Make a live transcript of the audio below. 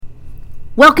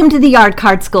Welcome to the Yard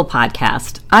Card School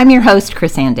podcast. I'm your host,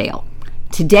 Chris Andale.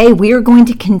 Today, we are going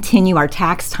to continue our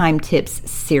tax time tips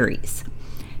series.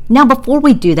 Now, before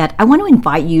we do that, I want to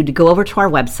invite you to go over to our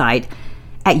website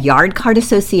at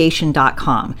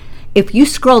yardcardassociation.com. If you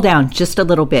scroll down just a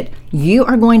little bit, you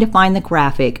are going to find the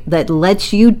graphic that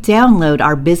lets you download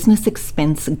our business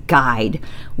expense guide.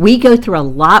 We go through a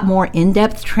lot more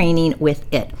in-depth training with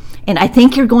it, and I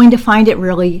think you're going to find it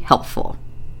really helpful.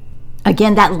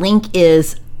 Again, that link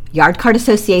is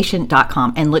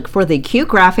yardcardassociation.com, and look for the cute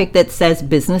graphic that says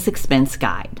Business Expense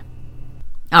Guide.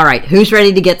 All right, who's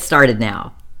ready to get started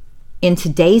now? In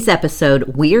today's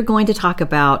episode, we are going to talk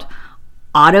about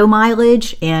auto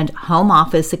mileage and home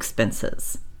office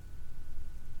expenses.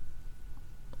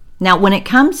 Now, when it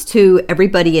comes to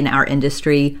everybody in our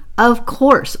industry, of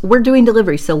course, we're doing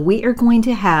delivery, so we are going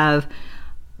to have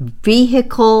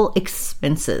vehicle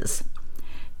expenses.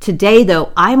 Today,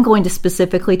 though, I'm going to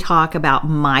specifically talk about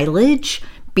mileage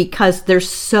because there's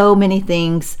so many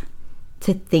things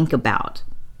to think about.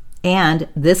 And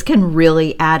this can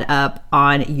really add up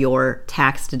on your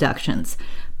tax deductions.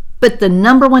 But the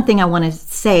number one thing I want to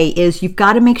say is you've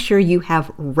got to make sure you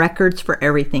have records for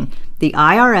everything. The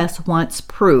IRS wants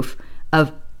proof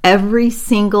of every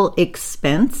single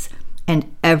expense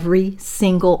and every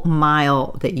single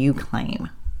mile that you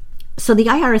claim. So the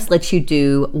IRS lets you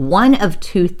do one of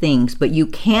two things, but you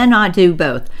cannot do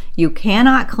both. You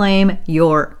cannot claim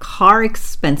your car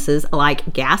expenses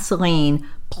like gasoline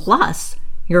plus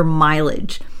your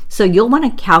mileage. So you'll want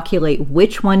to calculate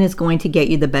which one is going to get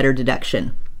you the better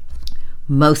deduction.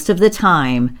 Most of the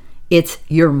time, it's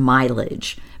your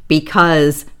mileage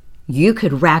because you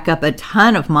could rack up a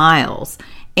ton of miles.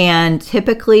 And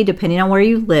typically, depending on where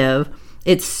you live,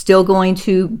 it's still going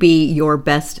to be your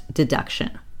best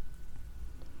deduction.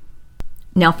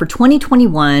 Now, for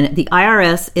 2021, the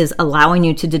IRS is allowing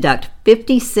you to deduct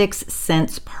 56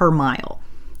 cents per mile.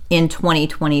 In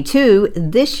 2022,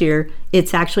 this year,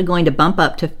 it's actually going to bump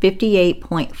up to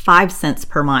 58.5 cents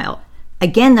per mile.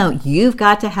 Again, though, you've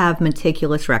got to have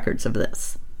meticulous records of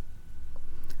this.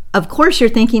 Of course, you're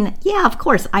thinking, yeah, of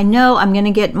course, I know I'm going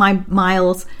to get my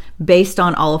miles based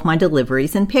on all of my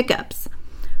deliveries and pickups.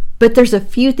 But there's a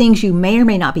few things you may or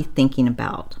may not be thinking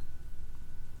about.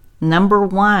 Number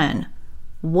one,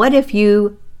 what if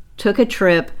you took a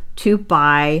trip to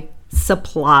buy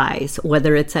supplies,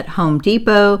 whether it's at Home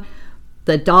Depot,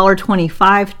 the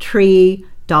 $1.25 Tree,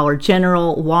 Dollar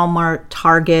General, Walmart,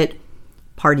 Target,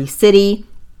 Party City?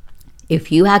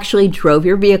 If you actually drove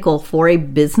your vehicle for a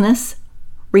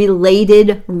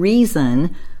business-related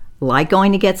reason, like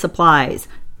going to get supplies,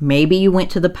 maybe you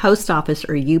went to the post office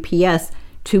or UPS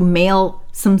to mail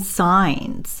some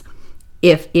signs.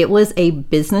 If it was a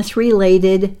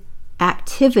business-related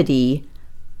activity,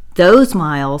 those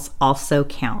miles also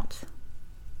count.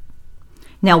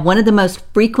 Now, one of the most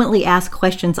frequently asked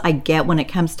questions I get when it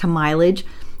comes to mileage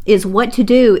is what to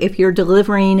do if you're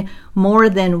delivering more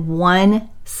than one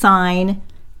sign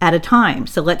at a time.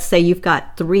 So let's say you've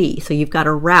got 3, so you've got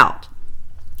a route.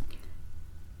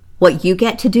 What you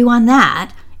get to do on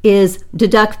that is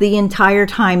deduct the entire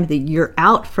time that you're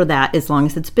out for that as long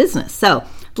as it's business. So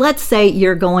let's say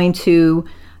you're going to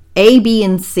A, B,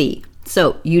 and C.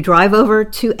 So you drive over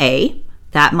to A,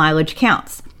 that mileage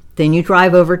counts. Then you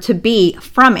drive over to B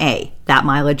from A, that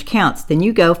mileage counts. Then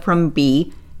you go from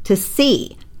B to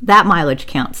C, that mileage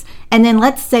counts. And then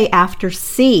let's say after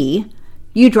C,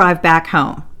 you drive back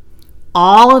home.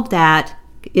 All of that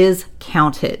is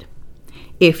counted.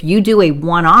 If you do a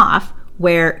one-off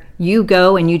where you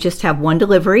go and you just have one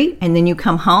delivery and then you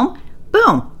come home,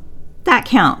 boom, that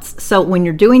counts. So when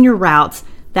you're doing your routes,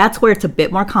 that's where it's a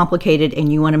bit more complicated and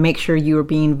you want to make sure you are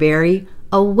being very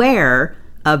aware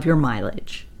of your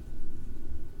mileage.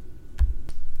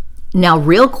 Now,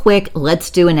 real quick, let's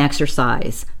do an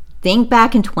exercise. Think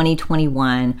back in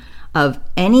 2021 of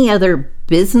any other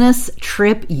business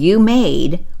trip you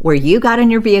made where you got in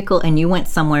your vehicle and you went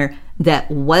somewhere that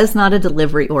was not a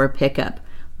delivery or a pickup.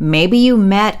 Maybe you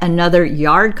met another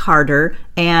yard carder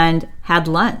and had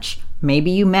lunch.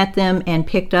 Maybe you met them and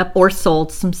picked up or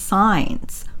sold some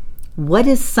signs. What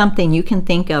is something you can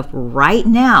think of right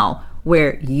now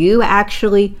where you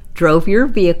actually drove your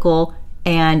vehicle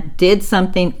and did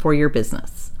something for your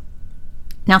business?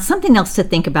 Now, something else to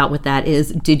think about with that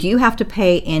is, did you have to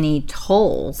pay any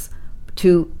tolls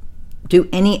to do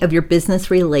any of your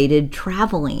business-related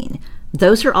traveling?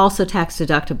 Those are also tax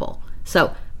deductible.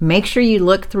 So make sure you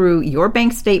look through your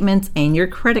bank statements and your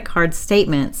credit card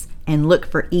statements and look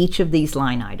for each of these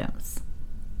line items.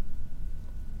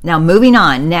 Now, moving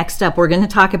on, next up, we're going to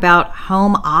talk about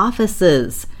home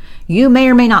offices. You may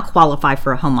or may not qualify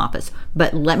for a home office,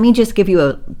 but let me just give you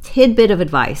a tidbit of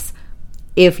advice.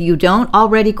 If you don't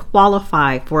already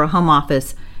qualify for a home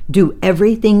office, do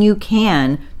everything you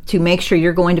can to make sure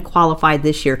you're going to qualify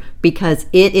this year, because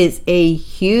it is a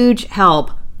huge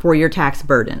help for your tax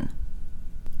burden.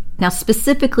 Now,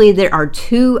 specifically, there are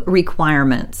 2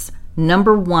 requirements.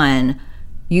 Number 1,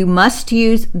 you must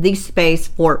use the space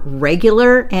for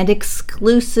regular and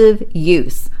exclusive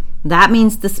use. That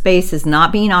means the space is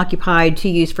not being occupied to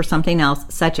use for something else,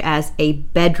 such as a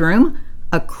bedroom,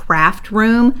 a craft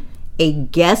room, a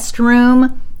guest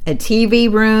room, a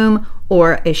TV room,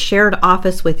 or a shared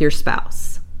office with your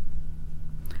spouse.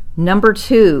 Number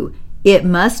 2, it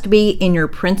must be in your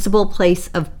principal place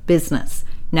of business.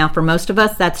 Now, for most of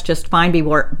us, that's just fine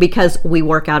because we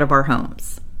work out of our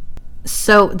homes.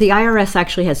 So the IRS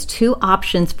actually has 2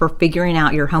 options for figuring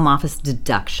out your home office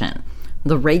deduction.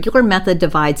 The regular method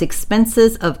divides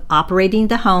expenses of operating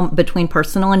the home between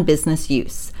personal and business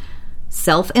use.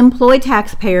 Self-employed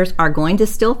taxpayers are going to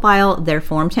still file their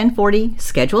Form 1040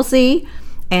 Schedule C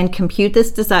and compute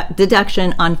this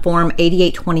deduction on Form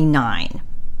 8829.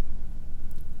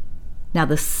 Now,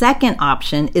 the second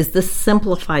option is the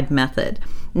simplified method.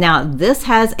 Now, this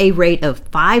has a rate of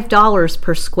 $5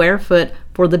 per square foot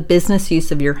for the business use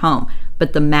of your home,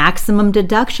 but the maximum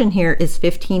deduction here is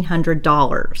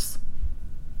 $1,500.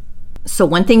 So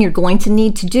one thing you're going to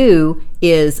need to do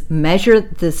is measure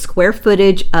the square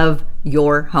footage of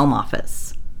your home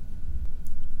office.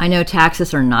 I know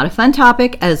taxes are not a fun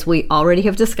topic, as we already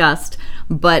have discussed,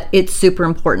 but it's super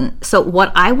important. So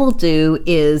what I will do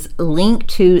is link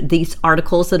to these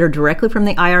articles that are directly from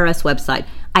the IRS website.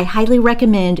 I highly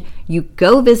recommend you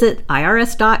go visit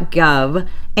irs.gov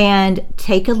and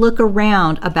take a look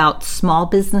around about small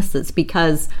businesses,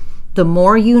 because the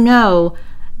more you know,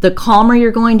 the calmer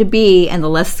you're going to be and the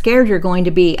less scared you're going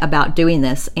to be about doing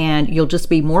this, and you'll just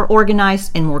be more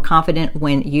organized and more confident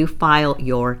when you file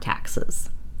your taxes.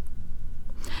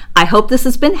 I hope this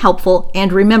has been helpful,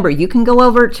 and remember, you can go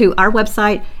over to our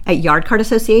website at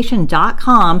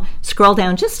yardcardassociation.com, scroll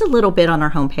down just a little bit on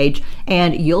our homepage,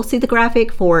 and you'll see the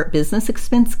graphic for Business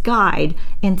Expense Guide,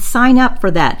 and sign up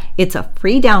for that. It's a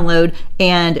free download,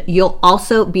 and you'll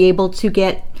also be able to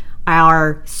get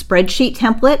our spreadsheet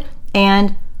template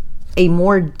and a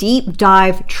more deep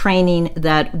dive training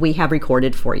that we have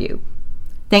recorded for you.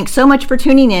 Thanks so much for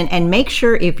tuning in, and make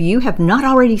sure, if you have not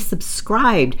already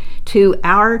subscribed to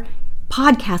our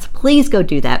podcast, please go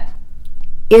do that.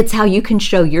 It's how you can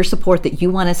show your support that you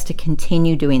want us to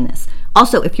continue doing this.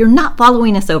 Also, if you're not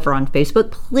following us over on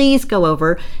Facebook, please go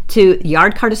over to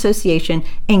Yard Card Association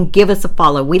and give us a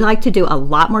follow. We like to do a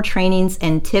lot more trainings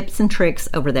and tips and tricks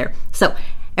over there. So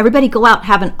everybody go out,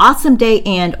 have an awesome day,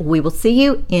 and we will see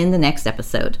you in the next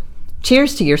episode.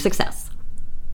 Cheers to your success.